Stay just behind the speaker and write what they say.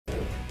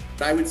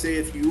I would say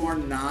if you are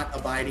not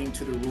abiding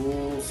to the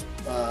rules,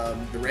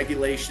 the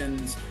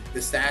regulations,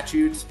 the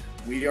statutes,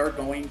 we are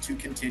going to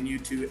continue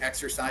to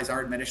exercise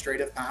our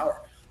administrative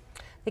power.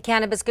 The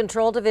Cannabis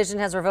Control Division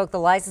has revoked the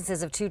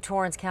licenses of 2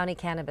 Torrance County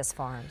cannabis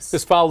farms.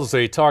 This follows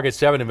a Target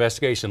 7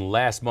 investigation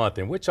last month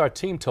in which our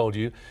team told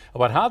you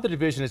about how the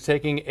division is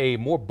taking a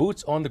more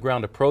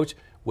boots-on-the-ground approach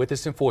with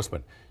its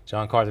enforcement.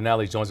 John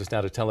Cardinale joins us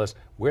now to tell us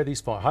how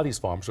these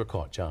farms were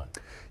caught. John.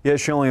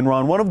 Yes, Shelley and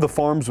Ron, one of the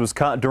farms was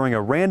caught during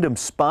a random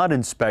spot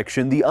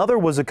inspection. The other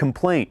was a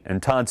complaint.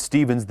 And Todd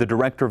Stevens, the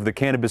director of the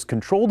Cannabis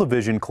Control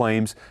Division,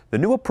 claims the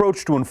new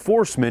approach to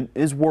enforcement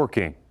is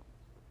working.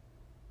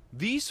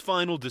 These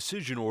final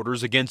decision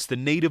orders against the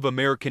Native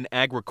American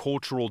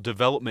Agricultural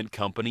Development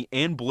Company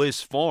and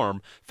Bliss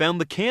Farm found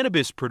the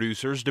cannabis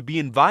producers to be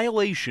in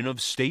violation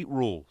of state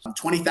rules.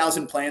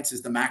 20,000 plants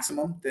is the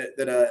maximum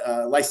that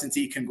a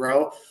licensee can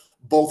grow.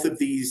 Both of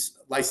these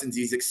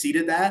licensees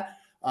exceeded that,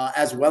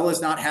 as well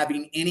as not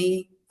having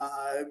any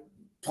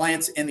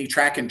plants in the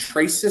track and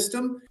trace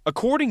system.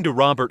 According to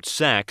Robert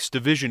Sachs,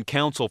 Division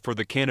Counsel for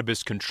the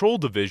Cannabis Control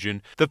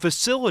Division, the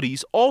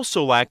facilities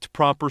also lacked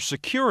proper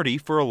security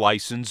for a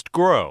licensed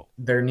grow.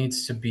 There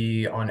needs to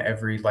be on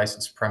every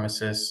licensed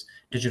premises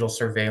digital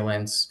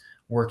surveillance,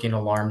 working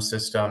alarm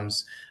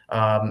systems.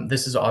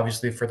 This is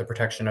obviously for the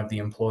protection of the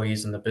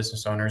employees and the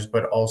business owners,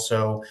 but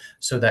also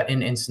so that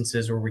in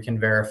instances where we can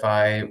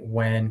verify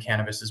when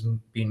cannabis is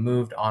being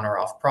moved on or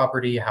off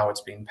property, how it's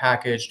being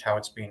packaged, how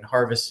it's being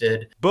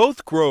harvested.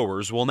 Both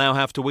growers will now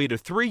have to wait a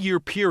 3-year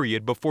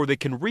period before they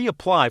can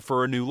reapply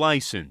for a new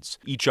license.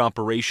 Each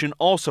operation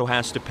also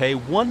has to pay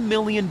 $1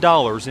 million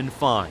in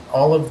fines.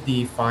 All of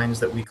the fines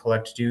that we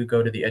collect do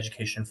go to the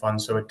education fund,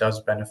 so it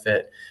does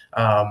benefit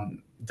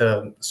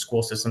the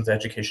school systems, the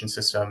education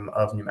system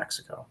of New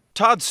Mexico.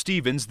 Todd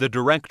Stevens, the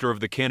director of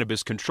the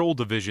Cannabis Control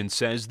Division,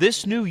 says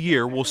this new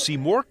year will see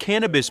more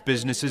cannabis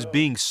businesses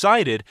being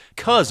cited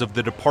because of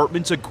the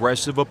department's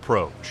aggressive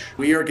approach.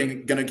 We are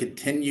going to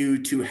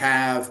continue to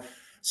have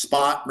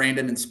spot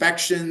random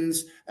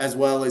inspections, as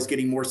well as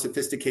getting more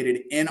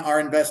sophisticated in our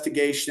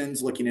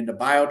investigations, looking into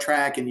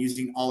BioTrack and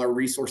using all our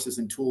resources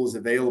and tools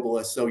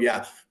available. So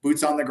yeah,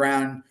 boots on the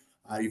ground.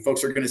 You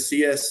folks are going to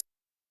see us.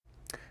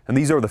 And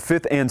these are the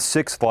 5th and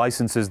 6th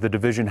licenses the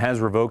division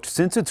has revoked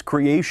since its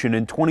creation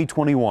in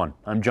 2021.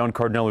 I'm John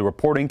Cardinale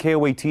reporting,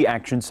 KOAT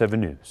Action 7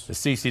 News. The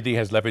CCD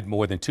has levied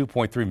more than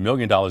 $2.3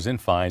 million in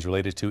fines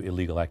related to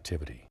illegal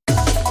activity.